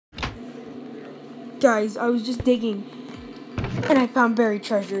Guys, I was just digging, and I found buried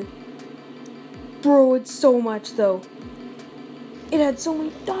treasure. Bro, it's so much, though. It had so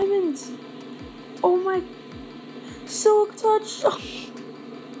many diamonds. Oh my... Silk touch.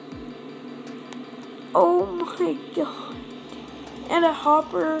 Oh my god. And a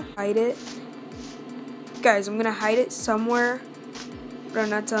hopper. Hide it. Guys, I'm gonna hide it somewhere, but I'm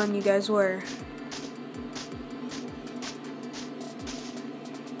not telling you guys where.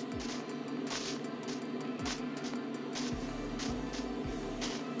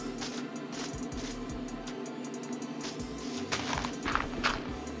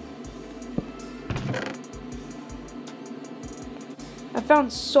 I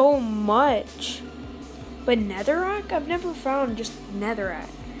found so much. But netherrack? I've never found just netherrack.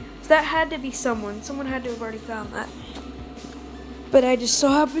 So that had to be someone. Someone had to have already found that. But I just so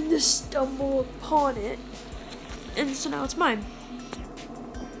happened to stumble upon it. And so now it's mine.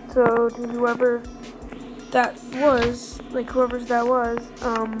 So to whoever that was, whoever's that was,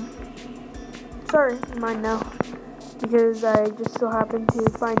 sorry, it's mine now. Because I just so happened to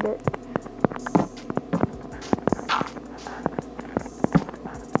find it.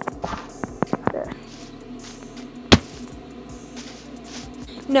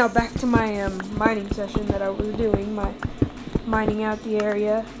 Now back to my mining session that I was doing, my mining out the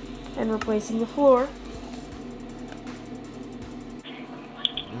area and replacing the floor.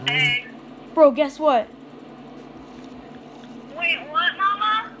 Hey. Bro, guess what? Wait, what,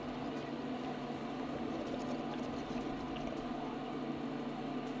 Mama?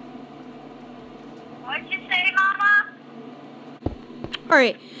 What'd you say, Mama?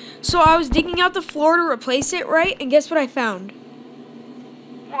 Alright, so I was digging out the floor to replace it, right? And guess what I found?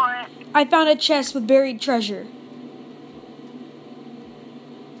 What? I found a chest with buried treasure.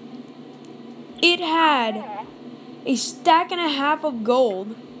 It had a stack and a half of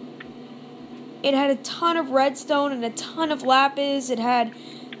gold. It had a ton of redstone and a ton of lapis. It had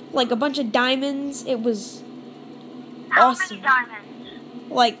like a bunch of diamonds. It was awesome. How many diamonds?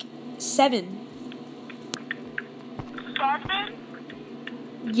 Like 7.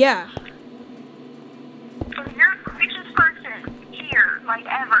 7? Yeah. So you're the richest person here, like,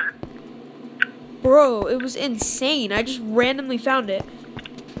 ever. Bro, it was insane. I just randomly found it.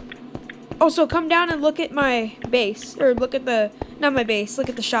 Also, come down and look at my base. Or look at the... Not my base. Look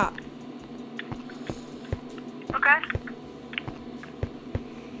at the shop. Okay.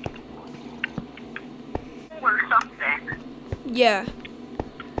 Or something. Yeah.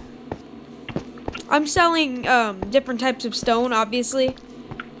 I'm selling different types of stone, obviously.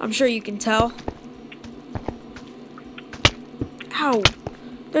 I'm sure you can tell. Ow.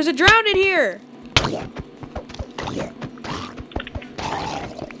 There's a drown in here.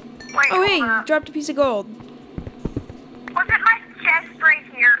 Wait, Oh, hey, hold you up. dropped a piece of gold. Was it my chest right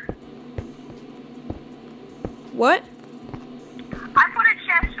here? What? I put a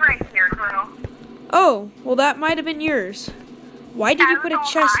chest right here, bro. Oh, well, that might have been yours. Why did you That put a was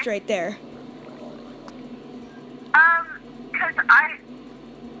all chest mine. right there? Cause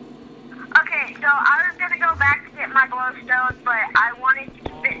okay, so I was gonna go back to get my glowstone, but I wanted to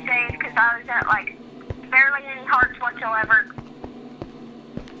keep it safe because I was at, like, barely any hearts whatsoever.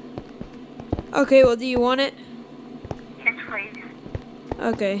 Okay, well, do you want it? Yes, please.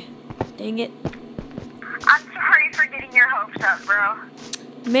 Okay. Dang it. I'm sorry for getting your hopes up, bro.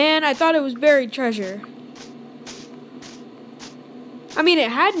 Man, I thought it was buried treasure. I mean,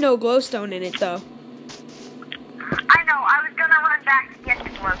 it had no glowstone in it, though. I know, I was gonna run back to get the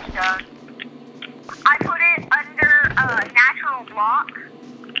glowstone. I put it under a natural block.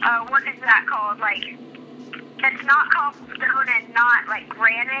 What is that called? Like, it's not cobblestone and not, like,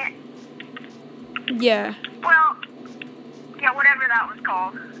 granite. Yeah. Well, yeah, whatever that was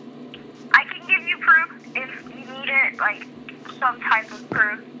called. I can give you proof if you need it, like, some type of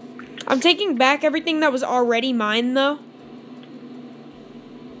proof. I'm taking back everything that was already mine, though.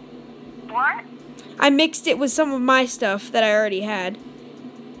 What? I mixed it with some of my stuff that I already had.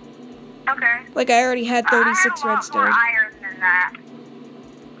 Okay. Like, I already had 36 I had a lot redstone. more iron than that.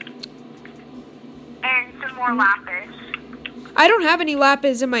 And some more lapis. I don't have any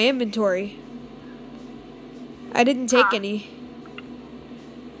lapis in my inventory. I didn't take any.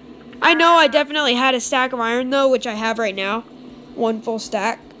 I know I definitely had a stack of iron, though, which I have right now. 1 full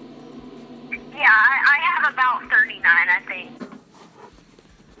stack. Yeah, I have about 39, I think.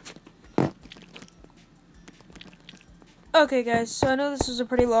 Okay, guys, so I know this was a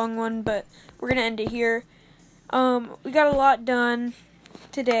pretty long one, but we're going to end it here. We got a lot done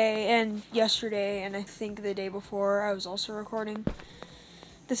today and yesterday, and I think the day before I was also recording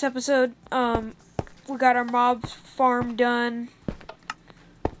this episode. We got our mob farm done.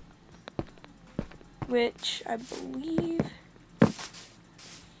 which I believe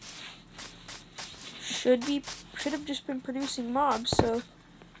should have just been producing mobs, so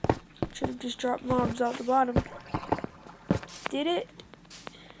should have just dropped mobs out the bottom. Did it?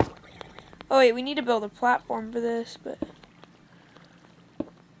 Oh wait, we need to build a platform for this, but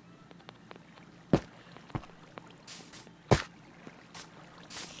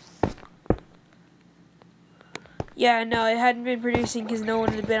yeah, no, it hadn't been producing because no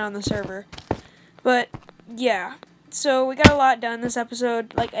one had been on the server. But yeah, so we got a lot done this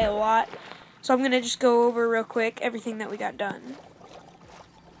episode, like a lot. So I'm going to just go over real quick everything that we got done.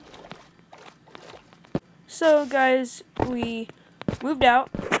 So guys, we moved out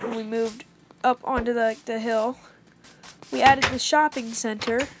and we moved up onto the hill. We added the shopping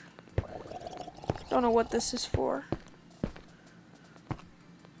center. Don't know what this is for.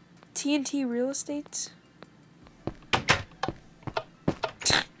 TNT Real Estates?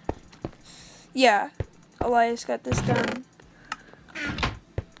 Yeah, Elias got this done.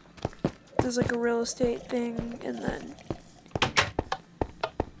 There's like a real estate thing, and then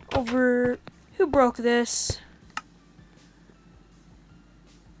over, who broke this?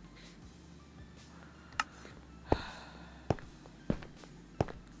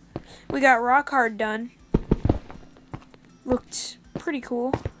 We got Rock Hard done. Looked pretty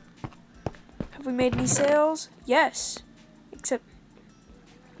cool. Have we made any sales? Yes, except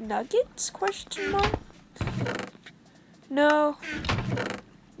nuggets? Question mark? No.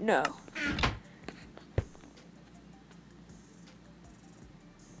 No.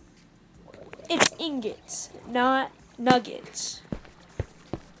 It's ingots, not nuggets.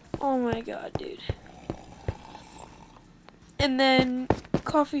 Oh my god, dude. And then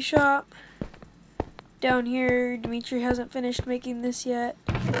coffee shop down here. Dimitri hasn't finished making this yet.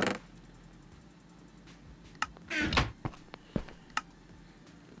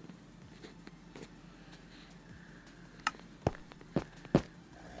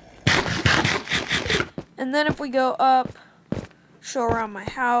 And then if we go up, show around my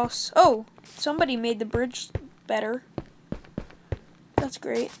house. Oh, somebody made the bridge better. That's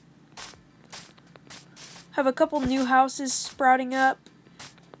great. Have a couple new houses sprouting up.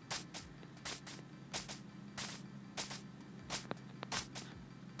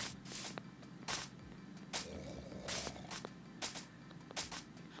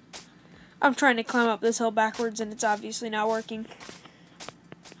 I'm trying to climb up this hill backwards and it's obviously not working.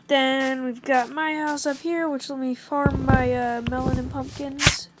 Then we've got my house up here, which let me farm my melon and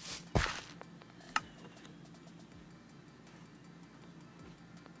pumpkins.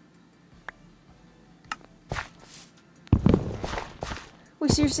 We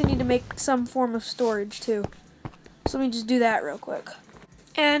seriously need to make some form of storage too. So let me just do that real quick.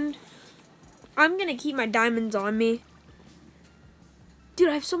 And I'm gonna keep my diamonds on me. Dude,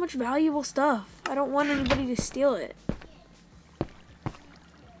 I have so much valuable stuff. I don't want anybody to steal it.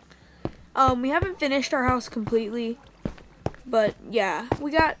 We haven't finished our house completely, but yeah,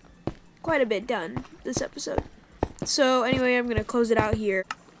 we got quite a bit done this episode. So anyway, I'm gonna close it out here.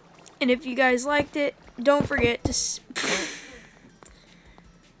 And if you guys liked it, don't forget to if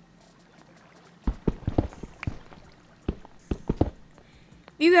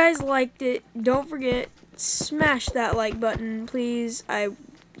you guys liked it, don't forget, smash that like button, please. I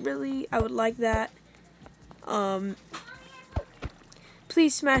would like that.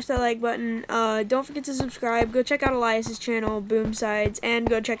 Please smash that like button. Don't forget to subscribe. Go check out Elias's channel, Boomsides, and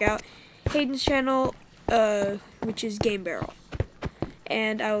go check out Hayden's channel, which is Game Barrel.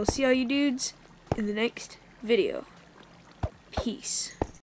 And I will see all you dudes in the next video. Peace.